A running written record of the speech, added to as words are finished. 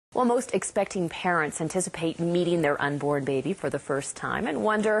Well, most expecting parents anticipate meeting their unborn baby for the first time and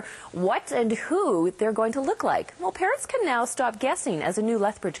wonder what and who they're going to look like. Well, parents can now stop guessing as a new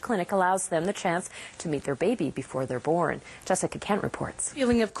Lethbridge clinic allows them the chance to meet their baby before they're born. Jessica Kent reports.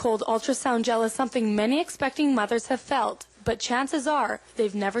 Feeling of cold ultrasound gel is something many expecting mothers have felt, but chances are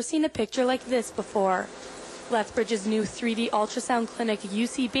they've never seen a picture like this before. Lethbridge's new 3D ultrasound clinic,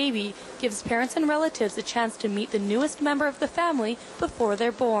 UC Baby, gives parents and relatives a chance to meet the newest member of the family before they're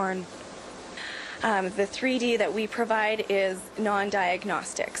born. The 3D that we provide is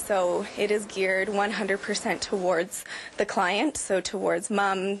non-diagnostic, so it is geared 100% towards the client, so towards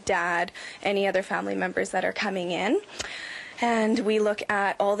mom, dad, any other family members that are coming in. And we look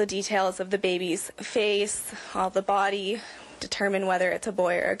at all the details of the baby's face, all the body, determine whether it's a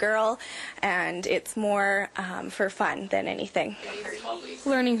boy or a girl, and it's more for fun than anything.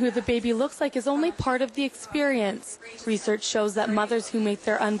 Learning who the baby looks like is only part of the experience. Research shows that mothers who meet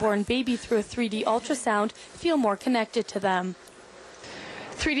their unborn baby through a 3D ultrasound feel more connected to them.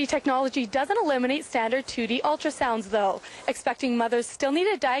 3D technology doesn't eliminate standard 2D ultrasounds, though. Expecting mothers still need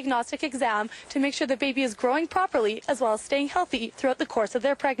a diagnostic exam to make sure the baby is growing properly, as well as staying healthy throughout the course of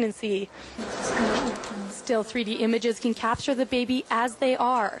their pregnancy. Still, 3D images can capture the baby as they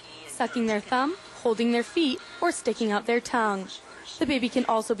are, sucking their thumb, holding their feet, or sticking out their tongue. The baby can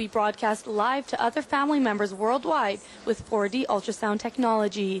also be broadcast live to other family members worldwide with 4D ultrasound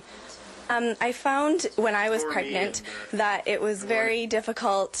technology. I found when I was pregnant that it was very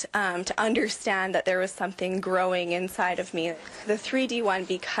difficult to understand that there was something growing inside of me. The 3D one,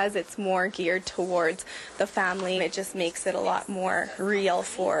 because it's more geared towards the family, it just makes it a lot more real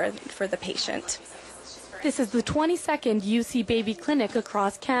for the patient. This is the 22nd UC Baby clinic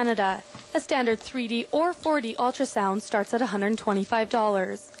across Canada. A standard 3D or 4D ultrasound starts at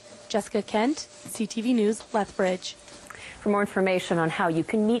 $125. Jessica Kent, CTV News, Lethbridge. For more information on how you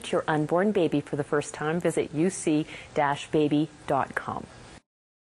can meet your unborn baby for the first time, visit uc-baby.com.